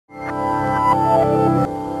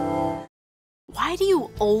why do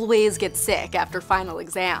you always get sick after final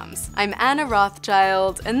exams? I'm Anna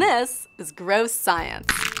Rothschild, and this is Gross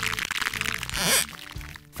Science.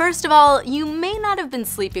 First of all, you may not have been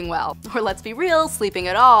sleeping well, or let's be real, sleeping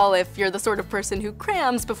at all if you're the sort of person who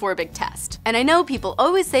crams before a big test. And I know people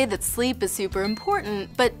always say that sleep is super important,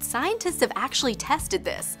 but scientists have actually tested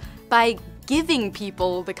this by giving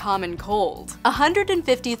people the common cold.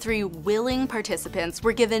 153 willing participants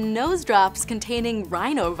were given nose drops containing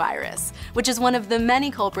rhinovirus, which is one of the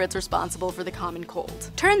many culprits responsible for the common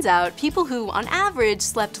cold. Turns out, people who, on average,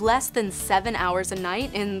 slept less than 7 hours a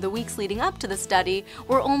night in the weeks leading up to the study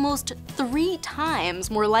were almost 3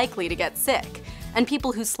 times more likely to get sick. And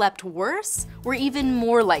people who slept worse were even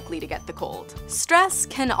more likely to get the cold. Stress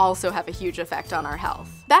can also have a huge effect on our health.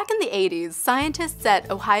 Back in the 80s, scientists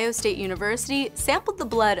at Ohio State University sampled the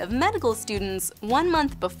blood of medical students 1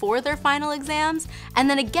 month before their final exams, and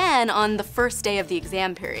then again on the first day of the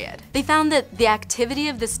exam period. They found that the activity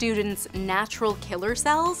of the students' natural killer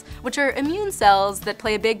cells, which are immune cells that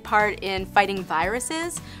play a big part in fighting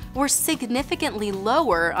viruses, were significantly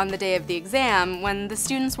lower on the day of the exam when the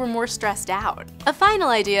students were more stressed out. A final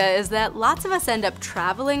idea is that lots of us end up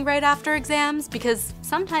traveling right after exams because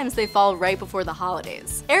sometimes they fall right before the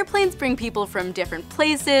holidays. Airplanes bring people from different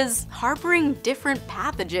places, harboring different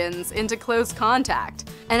pathogens into close contact.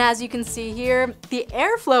 And as you can see here, the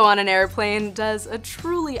airflow on an airplane does a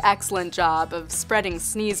truly excellent job of spreading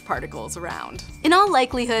sneeze particles around. In all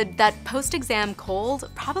likelihood, that post-exam cold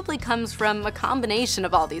probably comes from a combination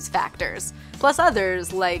of all these factors, plus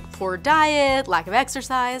others like poor diet, lack of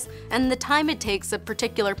exercise, and the time it takes a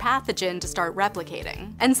particular pathogen to start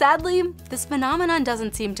replicating. And sadly, this phenomenon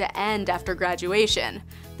doesn't seem to end after graduation.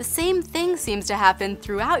 The same thing seems to happen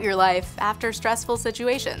throughout your life after stressful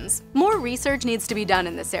situations. More research needs to be done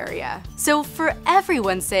in this area. So for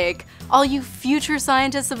everyone's sake, all you future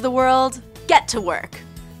scientists of the world, get to work.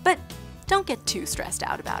 But don't get too stressed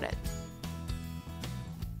out about it.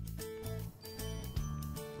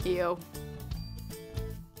 Ew.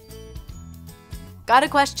 Got a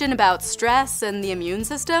question about stress and the immune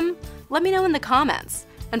system? Let me know in the comments.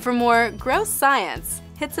 And for more gross science,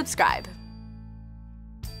 hit subscribe.